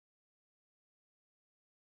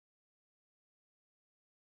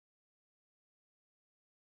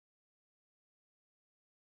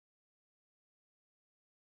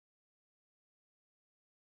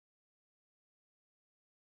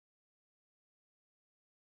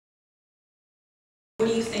What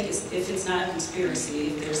do you think if it's not a conspiracy,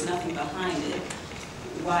 if there's nothing behind it,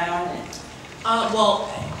 why aren't it?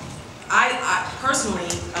 Well, I personally,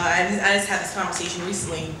 I just had this conversation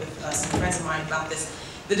recently with some friends of mine about this.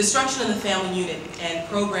 The destruction of the family unit and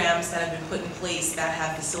programs that have been put in place that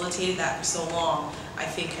have facilitated that for so long, I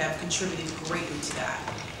think have contributed greatly to that.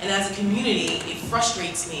 And as a community, it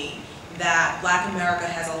frustrates me that Black America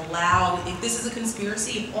has allowed, if this is a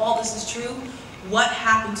conspiracy, if all this is true, what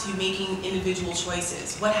happened to making individual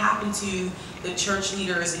choices? What happened to the church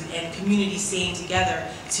leaders and community staying together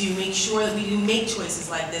to make sure that we didn't make choices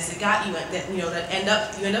like this that got you that you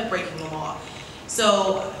end up breaking the law?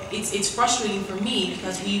 So it's frustrating for me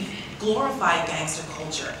because we've glorified gangster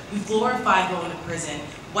culture. We've glorified going to prison.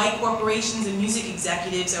 White corporations and music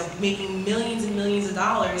executives are making millions and millions of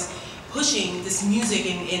dollars pushing this music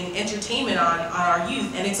and entertainment on our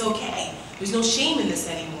youth, and it's okay. There's no shame in this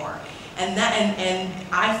anymore. And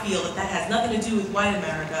I feel that has nothing to do with white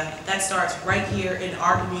America. That starts right here in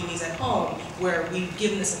our communities at home, where we've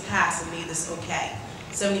given this a pass and made this okay.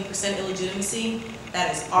 70% illegitimacy,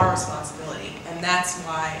 that is our responsibility. And that's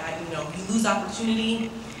why you lose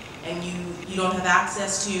opportunity and you don't have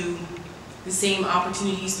access to the same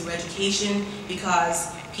opportunities through education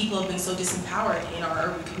because people have been so disempowered in our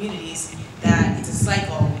urban communities that it's a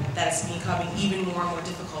cycle that is becoming even more and more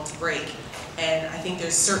difficult to break. And I think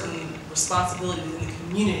there's certain responsibility within the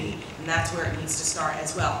community, and that's where it needs to start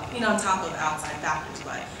as well. On top of outside factors,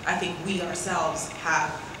 but I think we ourselves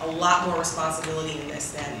have a lot more responsibility in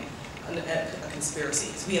this than a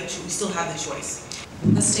conspiracy. So we still have the choice.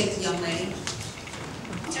 Let's take the young lady.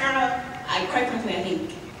 Tara, quite frankly, I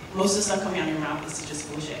think most of the stuff coming out of your mouth is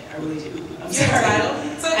just bullshit. I really do. I'm sorry.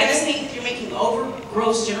 I just think you're making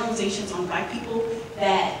gross generalizations on Black people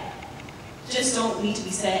that just don't need to be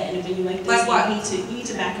said in a venue like this. Like what? You need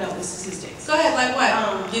to back it up with statistics. Go ahead, like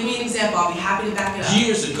what? Give me an example. I'll be happy to back it up.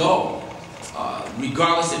 Years ago,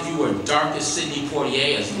 regardless if you were dark as Sidney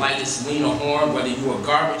Poitier, as light as Lena Horne, whether you were a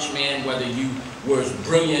garbage man, whether you were as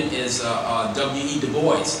brilliant as W.E. Du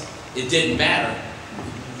Bois, it didn't matter.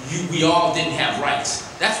 We all didn't have rights.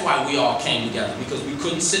 That's why we all came together, because we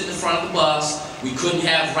couldn't sit in the front of the bus, we couldn't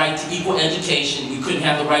have right to equal education, we couldn't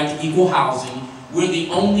have the right to equal housing. We're the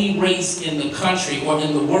only race in the country or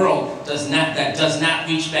in the world that does not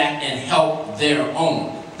reach back and help their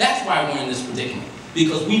own. That's why we're in this predicament,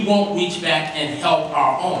 because we won't reach back and help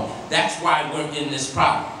our own. That's why we're in this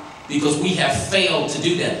problem, because we have failed to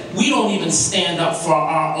do that. We don't even stand up for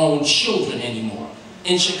our own children anymore.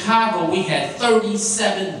 In Chicago, we had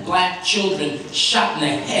 37 Black children shot in the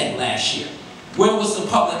head last year. Where was the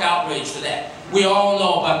public outrage for that? We all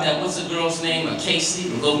know about that. What's the girl's name? Casey,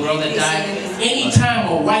 the little girl that died. Anytime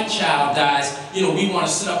a white child dies, we want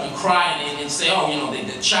to sit up and cry and say, oh,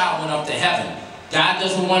 the child went up to heaven. God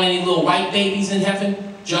doesn't want any little white babies in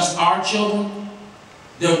heaven, just our children.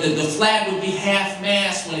 The flag would be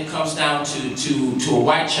half-mast when it comes down to a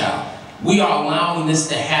white child. We are allowing this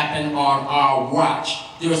to happen on our watch.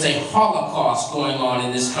 There is a Holocaust going on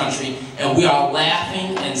in this country, and we are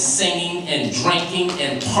laughing and singing and drinking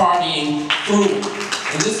and partying through it.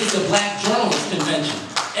 And this is the Black Journalist Convention.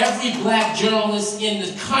 Every Black journalist in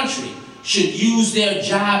the country should use their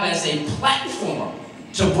job as a platform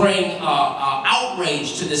to bring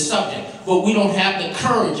outrage to this subject. But we don't have the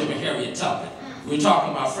courage of a Harriet Tubman. We're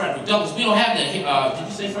talking about Frederick Douglass. We don't have that. Did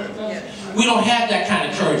you say Frederick Douglass? Yeah. We don't have that kind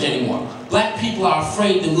of courage anymore. Black people are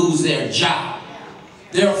afraid to lose their job.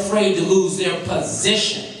 They're afraid to lose their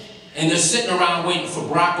position. And they're sitting around waiting for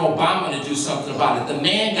Barack Obama to do something about it. The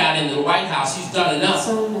man got into the White House. He's done enough.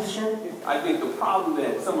 I think the problem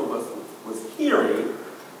that some of us was hearing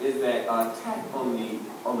is that attack on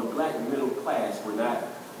the Black middle class we're not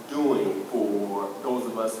doing for those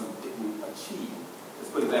of us who didn't achieve. Let's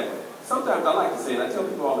put it that way. Sometimes I like to say, and I tell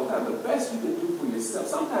people all the time, the best you can do for yourself,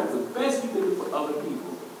 sometimes the best you can do for other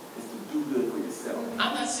people is to do good for yourself.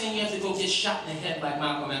 I'm not saying you have to go get shot in the head like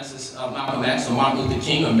Malcolm X or Martin Luther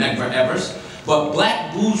King or Medgar Evers, but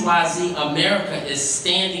Black bourgeoisie America is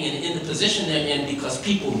standing in the position they're in because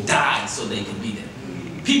people died so they could be there.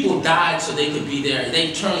 People died so they could be there.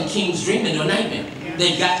 They turned King's dream into a nightmare.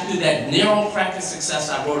 They got through that narrow crack of success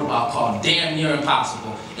I wrote about called Damn Near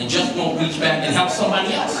Impossible and just won't reach back and help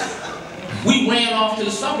somebody else. We ran off to the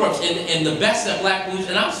suburbs, and the best that Black bourgeoisie,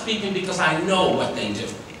 and I'm speaking because I know what they do.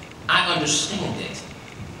 I understand it.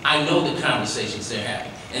 I know the conversations they're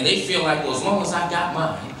having. And they feel like, well, as long as I got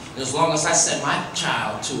mine, and as long as I sent my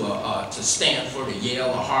child to Stanford or Yale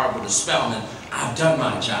or Harvard or Spelman, I've done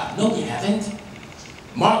my job. No, you haven't.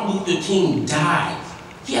 Martin Luther King died.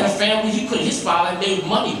 He had a family. His father made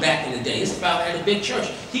money back in the day. His father had a big church.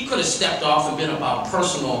 He could have stepped off and been about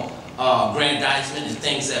personal aggrandizement and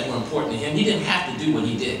things that were important to him. He didn't have to do what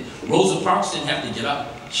he did. Rosa Parks didn't have to get up.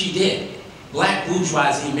 She did. Black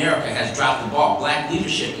bourgeoisie America has dropped the ball. Black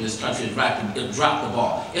leadership in this country has dropped the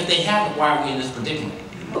ball. If they haven't, why are we in this predicament?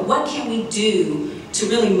 But what can we do to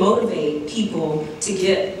really motivate people to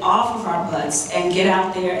get off of our butts and get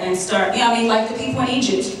out there and start, I mean, like the people in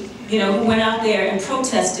Egypt, who went out there and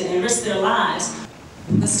protested and risked their lives.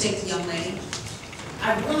 Let's take the young lady.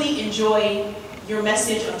 I really enjoy your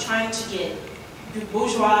message of trying to get the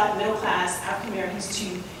bourgeois, middle class, African Americans to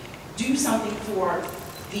do something for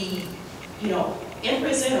the, in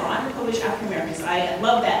prison or underprivileged African Americans. I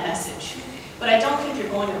love that message. But I don't think you're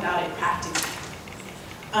going about it practically.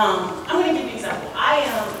 I'm going to give you an example. I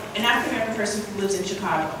am an African American person who lives in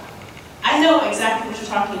Chicago. I know exactly what you're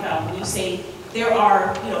talking about when you say there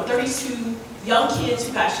are, 32 young kids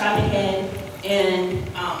who got shot in the head, and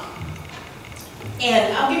I'll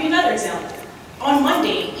give you another example. On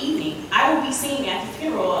Monday evening, I will be singing at the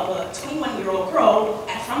funeral of a 21-year-old girl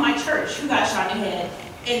from my church who got shot in the head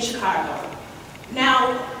in Chicago.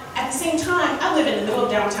 Now, at the same time, I live in the middle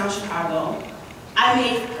of downtown Chicago. I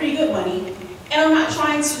make pretty good money, and I'm not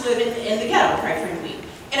trying to live in the ghetto, quite frankly.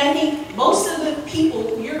 And I think most of the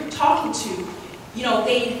people you're talking to,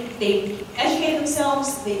 they educate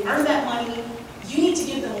themselves, they earn that money. You need to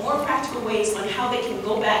give them more practical ways on how they can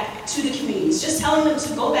go back to the communities. Just telling them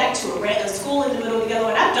to go back to a school in the middle of the ghetto,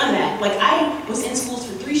 and I've done that. Like, I was in schools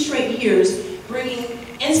for 3 straight years, bringing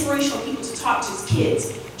inspirational people to talk to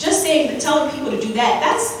kids. Just saying, telling people to do that,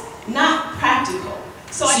 that's not practical.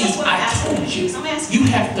 So I guess what I'm asking you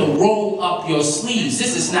have to roll up your sleeves.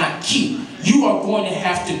 This is not cute. You are going to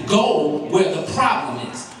have to go where the problem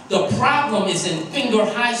is. The problem is in Finger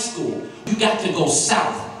High School. You got to go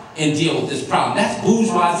south and deal with this problem. That's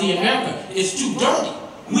bourgeoisie America. It's too dirty.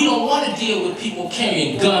 We don't want to deal with people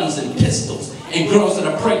carrying guns and pistols and girls that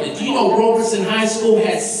are pregnant. Do you know Robertson High School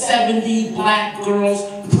had 70 black girls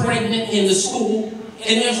pregnant in the school?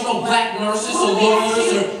 And there's no black nurses or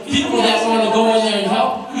lawyers or people that want to go in there and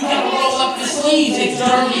help. You got to roll up your sleeves. It's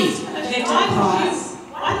dirty.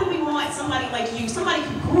 Why do we want somebody like you, somebody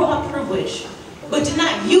who grew up privileged, but did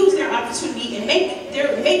not use their opportunity and make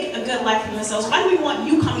a good life for themselves? Why do we want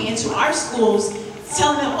you coming into our schools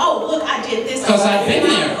telling them, oh, look, I did this? Because I've been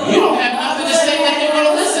there. You don't have nothing to say that they're going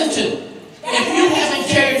to listen to. If you haven't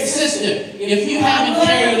carried a sister, if you haven't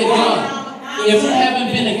carried a gun, if you haven't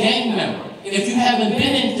been a gang member, if you haven't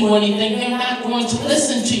been into anything, they're not going to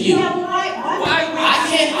listen to you. I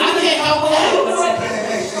can't help that.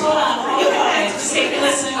 You guys,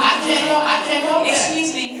 listen. I can't help that.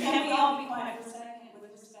 Excuse me.